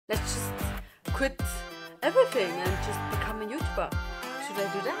quit everything and just become a YouTuber. Should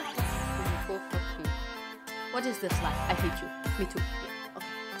I do that? What is this like? I hate you. Me too. Yeah, okay.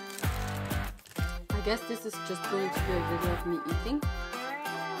 I guess this is just going to be a video of me eating.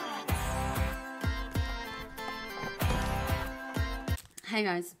 Hey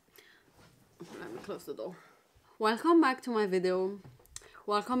guys. Let me close the door. Welcome back to my video.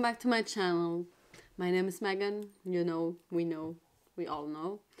 Welcome back to my channel. My name is Megan. You know, we all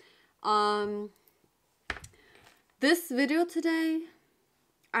know. This video today,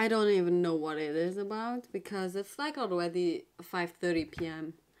 I don't even know what it is about because it's like already 5:30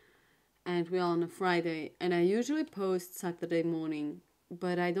 p.m. and we're on a Friday, and I usually post Saturday morning,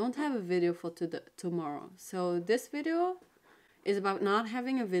 but I don't have a video for tomorrow. So this video is about not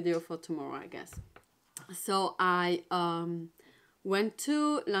having a video for tomorrow, I guess. So I went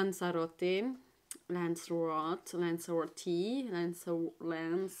to Lanzarote.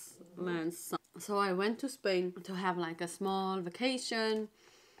 So I went to Spain to have like a small vacation,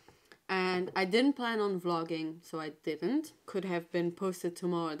 and I didn't plan on vlogging, so I didn't. Could have been posted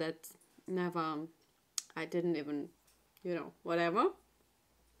tomorrow, that never, I didn't even, whatever.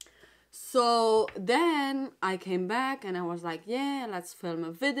 So then I came back and I was like, yeah, let's film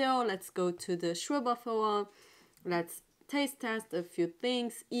a video, let's go to the Schwebberfeuer, let's taste test a few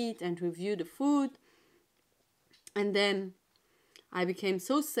things, eat and review the food. And then I became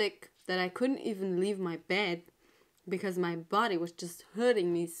so sick that I couldn't even leave my bed because my body was just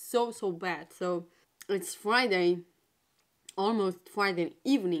hurting me so bad. So it's Friday, almost Friday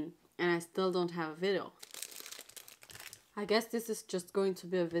evening, and I still don't have a video. I guess this is just going to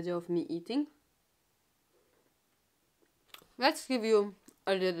be a video of me eating. Let's give you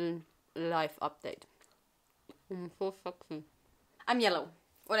a little life update. I'm so sexy. I'm yellow.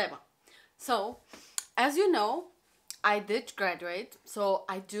 Whatever. So, as you know, I did graduate. So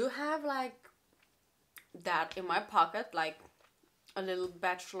I do have like that in my pocket, like a little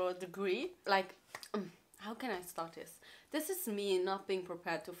bachelor degree. Like, how can I start this? This is me not being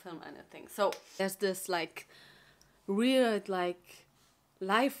prepared to film anything. So there's this like weird like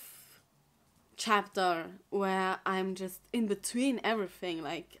life chapter where I'm just in between everything.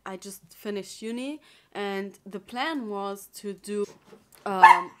 Like I just finished uni and the plan was to do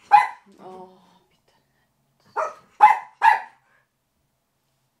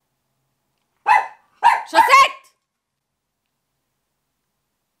Chaussette!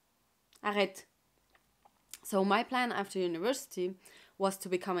 Arrête. So my plan after university was to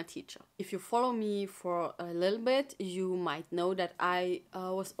become a teacher. If you follow me for a little bit, you might know that I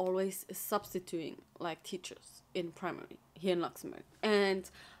was always substituting like teachers in primary here in Luxembourg. And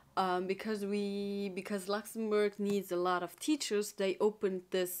because Luxembourg needs a lot of teachers, they opened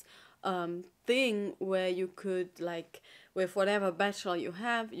this thing where you could, like, with whatever bachelor you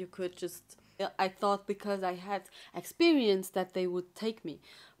have, you could just, I thought because I had experience that they would take me,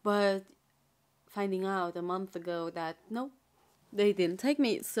 but finding out a month ago that no, they didn't take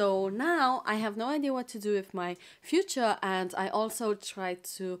me. So now I have no idea what to do with my future, and I also tried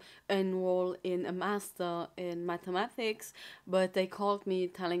to enroll in a master in mathematics, but they called me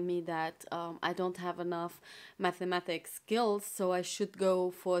telling me that I don't have enough mathematics skills, so I should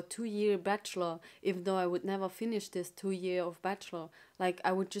go for a 2-year bachelor, even though I would never finish this 2-year of bachelor. Like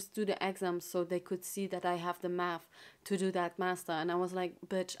I would just do the exams so they could see that I have the math to do that master. And I was like,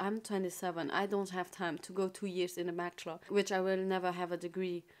 bitch, I'm 27. I don't have time to go 2 years in a bachelor, which I will never have a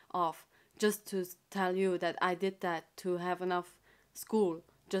degree of. Just to tell you that I did that to have enough school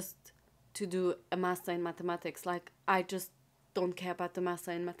just to do a master in mathematics. Like I just don't care about the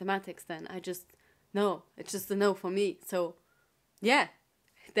master in mathematics then. No, it's just a no for me. So yeah,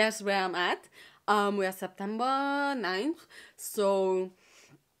 that's where I'm at. We are September 9th, so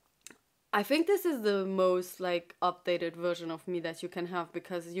I think this is the most like updated version of me that you can have,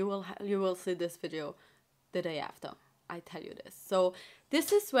 because you will see this video the day after I tell you this. So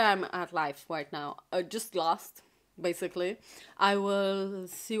this is where I'm at life right now. Just lost, basically. I will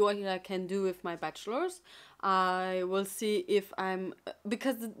see what I can do with my bachelor's. I will see if I'm,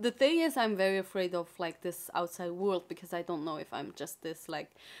 because the thing is, I'm very afraid of like this outside world, because I don't know if I'm just this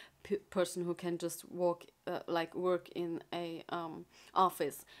like person who can just work in a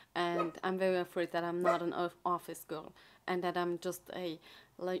office, and I'm very afraid that I'm not an office girl and that I'm just a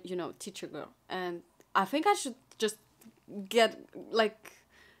teacher girl. And I think I should just get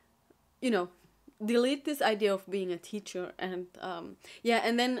delete this idea of being a teacher. And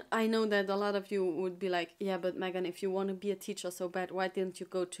and then I know that a lot of you would be like, yeah, but Megan, if you want to be a teacher so bad, why didn't you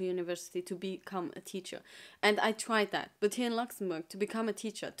go to university to become a teacher? And I tried that, but here in Luxembourg, to become a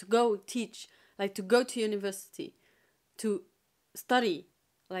teacher, to go teach, like to go to university, to study,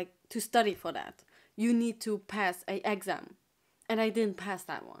 like to study for that, you need to pass a exam. And I didn't pass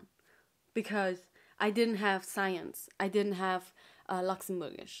that one because I didn't have science, I didn't have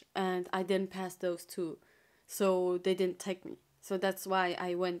Luxembourgish, and I didn't pass those two. So they didn't take me. So that's why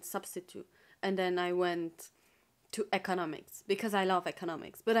I went substitute. And then I went to economics because I love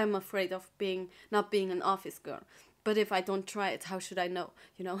economics, but I'm afraid of not being an office girl. But if I don't try it, how should I know?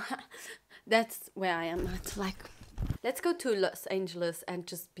 You know, that's where I am at. Like, let's go to Los Angeles and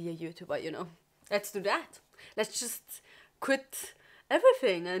just be a YouTuber, you know. Let's do that. Let's just quit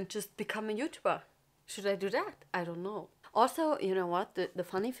everything and just become a YouTuber. Should I do that? I don't know. Also, you know what? The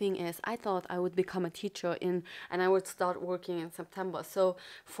funny thing is, I thought I would become a teacher and I would start working in September. So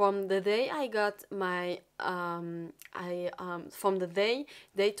from the day I got my, from the day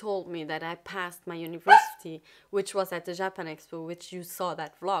they told me that I passed my university, which was at the Japan Expo, which you saw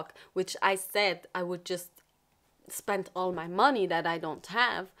that vlog, which I said I would just spend all my money that I don't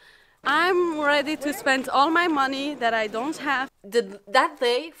have. I'm ready to spend all my money that I don't have.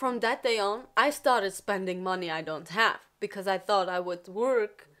 From that day on, I started spending money I don't have because I thought I would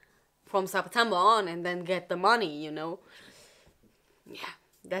work from September on and then get the money, you know. Yeah,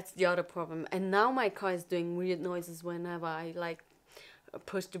 that's the other problem. And now my car is doing weird noises whenever I like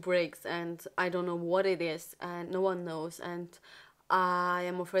push the brakes, and I don't know what it is, and no one knows, and I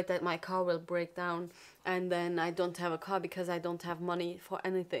am afraid that my car will break down and then I don't have a car because I don't have money for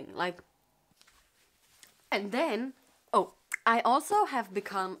anything. Like, and then, oh, I also have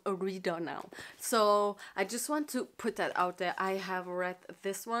become a reader now. So I just want to put that out there. I have read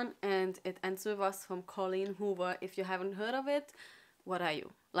this one and it ends with us from Colleen Hoover. If you haven't heard of it, what are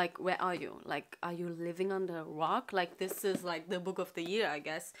you? Like, where are you? Like, are you living under a rock? Like, this is like the book of the year, I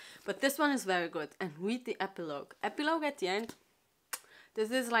guess. But this one is very good. And read the epilogue. Epilogue at the end. This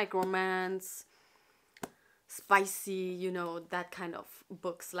is like romance, spicy, you know, that kind of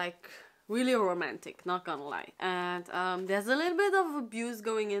books, like really romantic, not gonna lie. And there's a little bit of abuse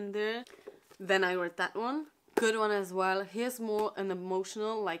going in there. Then I read that one, good one as well. Here's more an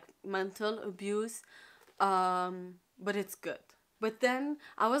emotional, like mental abuse, but it's good. But then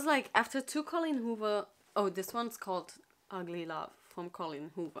I was like, after two Colleen Hoover, oh, this one's called Ugly Love from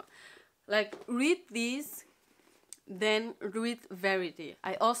Colleen Hoover. Like, read these. Then read Verity.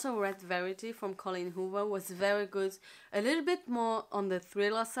 I also read Verity from Colleen Hoover, was very good. A little bit more on the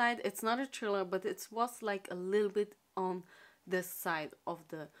thriller side. It's not a thriller, but it was like a little bit on this side of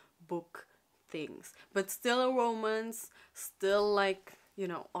the book things. But still a romance, still like, you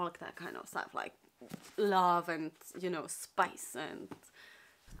know, all of that kind of stuff, like love and, you know, spice. And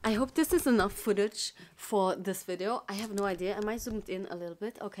I hope this is enough footage for this video. I have no idea. Am I zoomed in a little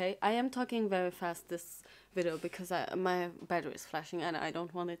bit? Okay, I am talking very fast this video because my battery is flashing and I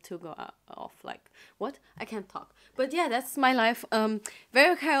don't want it to go off. Like, what? I can't talk. But yeah, that's my life.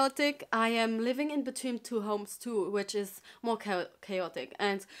 Very chaotic. I am living in between two homes too, which is more chaotic.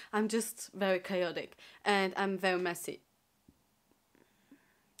 And I'm just very chaotic. And I'm very messy.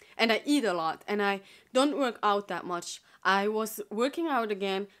 And I eat a lot. And I don't work out that much. I was working out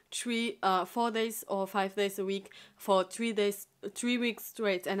again 4 days or 5 days a week for 3 weeks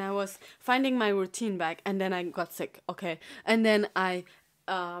straight, and I was finding my routine back, and then I got sick, okay, and then I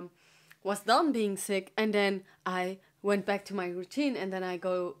was done being sick, and then I went back to my routine, and then I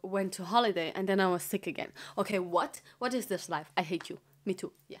went to holiday, and then I was sick again. Okay, what is this life? I hate you. Me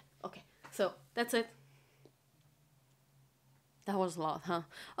too. Yeah, okay, so that's it. That was a lot, huh?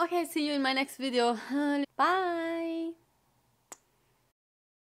 Okay, see you in my next video. Bye.